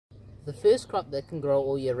The first crop that can grow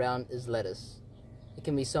all year round is lettuce. It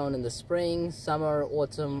can be sown in the spring, summer,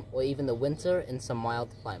 autumn, or even the winter in some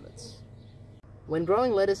mild climates. When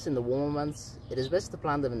growing lettuce in the warmer months, it is best to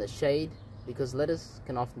plant them in the shade because lettuce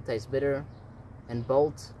can often taste bitter and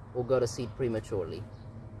bolt or go to seed prematurely.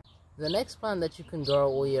 The next plant that you can grow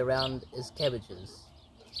all year round is cabbages.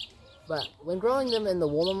 But when growing them in the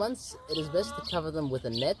warmer months, it is best to cover them with a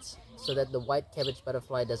net so that the white cabbage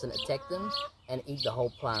butterfly doesn't attack them and eat the whole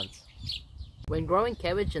plant. When growing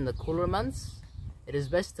cabbage in the cooler months, it is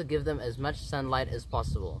best to give them as much sunlight as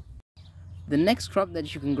possible. The next crop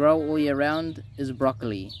that you can grow all year round is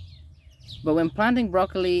broccoli. But when planting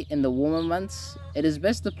broccoli in the warmer months, it is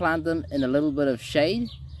best to plant them in a little bit of shade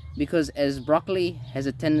because as broccoli has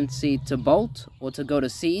a tendency to bolt or to go to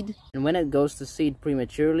seed, and when it goes to seed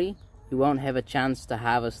prematurely, you won't have a chance to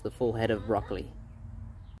harvest the full head of broccoli.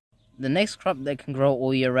 The next crop that can grow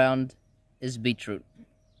all year round is beetroot.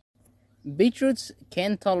 Beetroots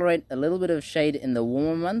can tolerate a little bit of shade in the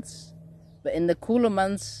warmer months, but in the cooler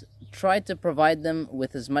months, try to provide them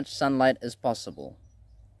with as much sunlight as possible.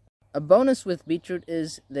 A bonus with beetroot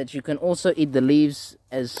is that you can also eat the leaves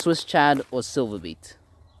as Swiss chard or silver beet.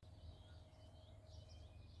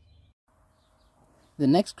 The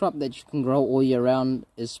next crop that you can grow all year round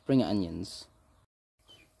is spring onions.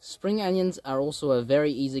 Spring onions are also a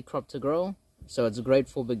very easy crop to grow, so it's great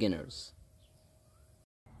for beginners.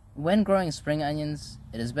 When growing spring onions,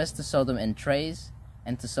 it is best to sow them in trays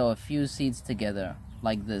and to sow a few seeds together,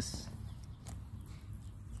 like this.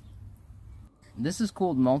 This is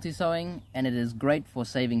called multi-sowing and it is great for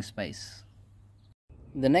saving space.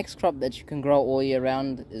 The next crop that you can grow all year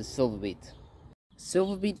round is silver beet.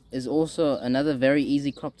 Silver beet is also another very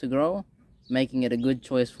easy crop to grow, making it a good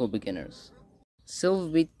choice for beginners.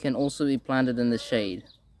 Silver beet can also be planted in the shade.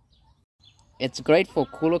 It's great for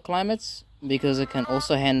cooler climates because it can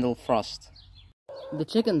also handle frost. The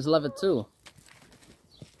chickens love it too.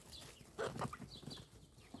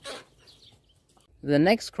 The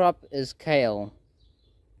next crop is kale.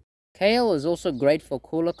 Kale is also great for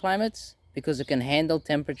cooler climates because it can handle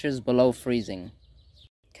temperatures below freezing.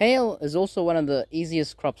 Kale is also one of the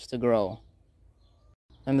easiest crops to grow.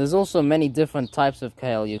 And there's also many different types of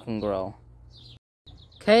kale you can grow.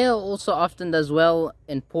 Kale also often does well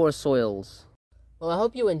in poor soils. Well, I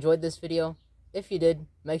hope you enjoyed this video. If you did,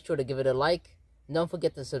 make sure to give it a like. And don't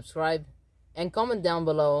forget to subscribe. And comment down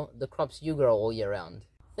below the crops you grow all year round.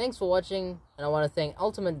 Thanks for watching. And I want to thank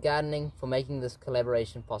Ultimate Gardening for making this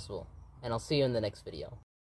collaboration possible. And I'll see you in the next video.